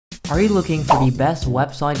Are you looking for the best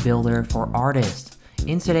website builder for artists?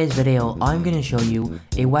 In today's video, I'm going to show you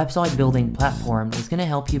a website building platform that's going to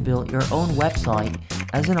help you build your own website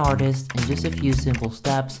as an artist in just a few simple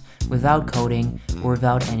steps without coding or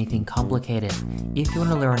without anything complicated. If you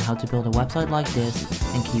want to learn how to build a website like this,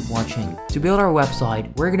 then keep watching. To build our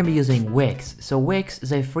website, we're going to be using Wix. So Wix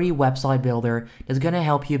is a free website builder that's going to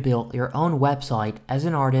help you build your own website as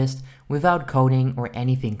an artist without coding or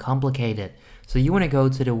anything complicated. So you want to go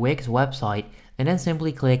to the Wix website and then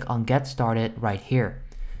simply click on Get Started right here.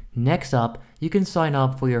 Next up, you can sign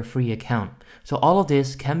up for your free account. So all of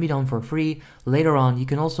this can be done for free. Later on, you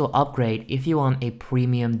can also upgrade if you want a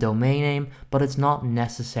premium domain name, but it's not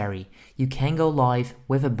necessary. You can go live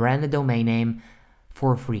with a branded domain name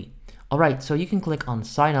for free. Alright, so you can click on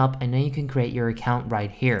sign up and then you can create your account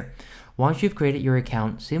right here. Once you've created your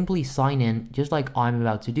account, simply sign in just like I'm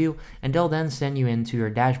about to do, and they'll then send you into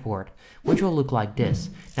your dashboard, which will look like this.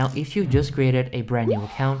 Now, if you just created a brand new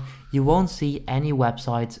account, you won't see any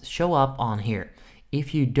websites show up on here.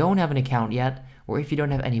 If you don't have an account yet, or if you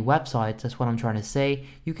don't have any websites, that's what I'm trying to say,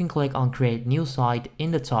 you can click on create new site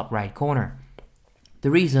in the top right corner.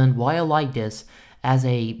 The reason why I like this as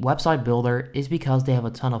a website builder is because they have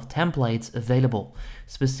a ton of templates available,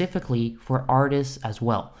 specifically for artists as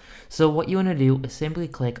well. So what you want to do is simply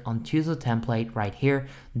click on choose a template right here.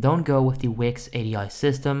 Don't go with the Wix ADI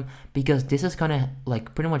system because this is gonna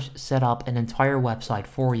pretty much set up an entire website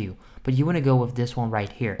for you. But you want to go with this one right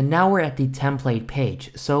here. And now we're at the template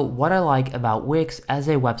page. So what I like about Wix as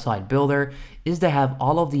a website builder is they have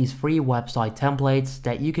all of these free website templates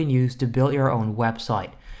that you can use to build your own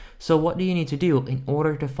website. So what do you need to do in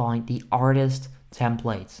order to find the artist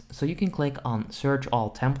templates? So you can click on search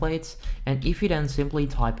all templates, and if you then simply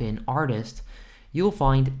type in artist, you'll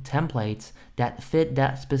find templates that fit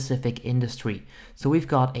that specific industry. So we've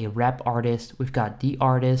got a rap artist, we've got the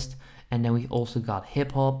artist, and then we've also got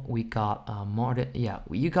hip hop, we got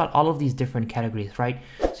you got all of these different categories, right?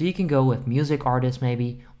 So you can go with music artist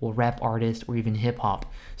maybe, or rap artist, or even hip hop.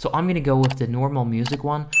 So I'm gonna go with the normal music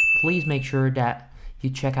one. Please make sure that you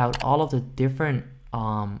check out all of the different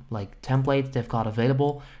templates they've got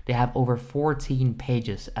available. They have over 14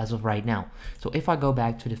 pages as of right now. So if I go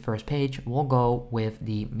back to the first page, we'll go with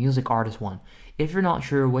the music artist one. If you're not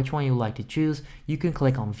sure which one you like to choose, you can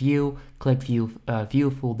click on view, click view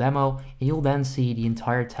full demo, and you'll then see the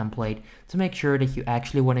entire template to make sure that you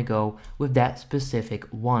actually want to go with that specific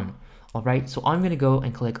one. Alright, so I'm going to go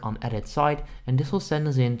and click on edit site, and this will send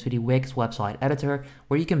us into the Wix website editor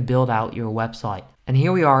where you can build out your website. And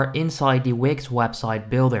here we are inside the Wix website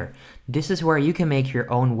builder. This is where you can make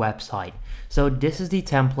your own website. So this is the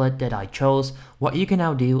template that I chose. What you can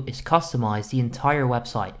now do is customize the entire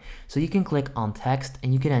website. So you can click on text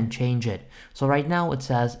and you can then change it. So right now it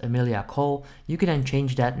says Amelia Cole. You can then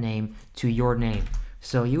change that name to your name.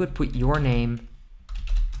 So you would put your name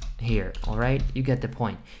here. Alright, you get the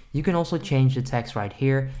point. You can also change the text right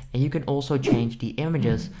here, and you can also change the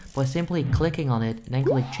images by simply clicking on it, then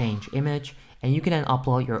click change image, and you can then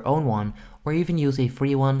upload your own one, or even use a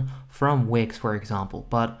free one from Wix, for example.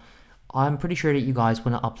 But I'm pretty sure that you guys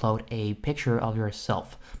want to upload a picture of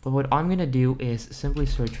yourself. But what I'm gonna do is simply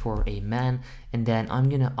search for a man, and then I'm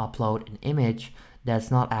gonna upload an image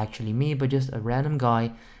that's not actually me, but just a random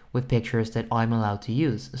guy with pictures that I'm allowed to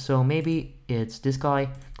use. So maybe it's this guy.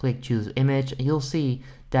 Click choose image, and you'll see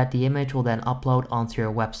that the image will then upload onto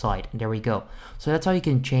your website, and there we go. So that's how you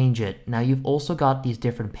can change it. Now you've also got these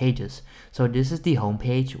different pages. So this is the home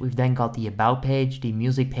page. We've then got the about page, the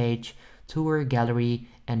music page, tour, gallery,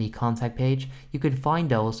 and the contact page. You can find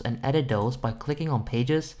those and edit those by clicking on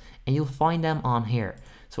pages, and you'll find them on here.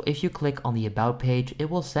 So if you click on the about page, it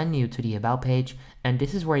will send you to the about page, and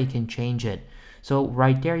this is where you can change it. So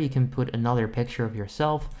right there you can put another picture of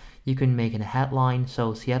yourself. You can make a headline,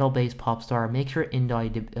 so Seattle-based pop star makes her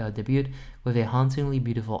indie debut with a hauntingly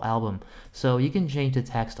beautiful album. So you can change the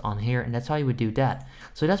text on here, and that's how you would do that.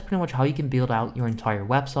 So that's pretty much how you can build out your entire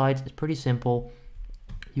website. It's pretty simple.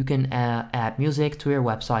 You can add music to your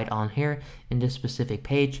website on here in this specific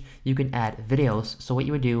page. You can add videos. So what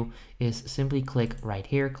you would do is simply click right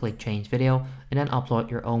here, click change video, and then upload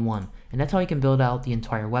your own one. And that's how you can build out the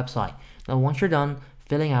entire website. Now once you're done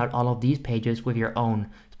filling out all of these pages with your own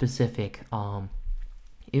specific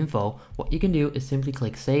info, what you can do is simply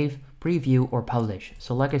click save, preview, or publish.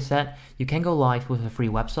 So like I said, you can go live with a free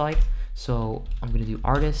website. So I'm going to do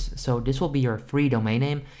artist. So this will be your free domain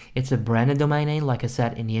name. It's a branded domain name, like I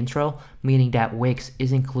said in the intro, meaning that Wix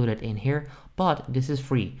is included in here, but this is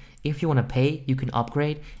free. If you want to pay, you can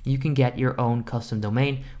upgrade. You can get your own custom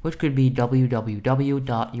domain, which could be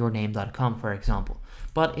www.yourname.com, for example.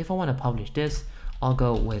 But if I want to publish this, I'll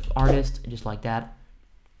go with artist, just like that.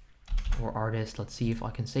 Or artist, let's see if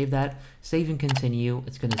I can save that. Save and continue,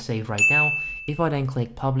 it's going to save right now. If I then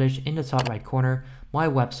click publish in the top right corner, my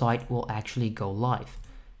website will actually go live.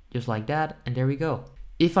 Just like that, and there we go.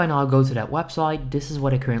 If I now go to that website, this is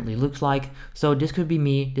what it currently looks like. So this could be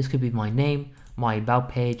me, this could be my name, my about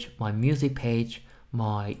page, my music page,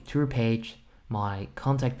 my tour page, my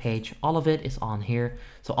contact page, all of it is on here.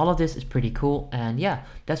 So all of this is pretty cool, and yeah,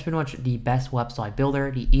 that's pretty much the best website builder,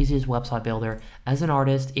 the easiest website builder as an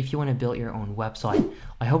artist if you want to build your own website.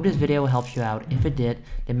 I hope this video helps you out. If it did,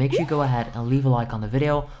 then make sure you go ahead and leave a like on the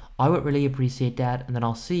video. I would really appreciate that, and then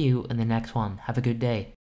I'll see you in the next one. Have a good day.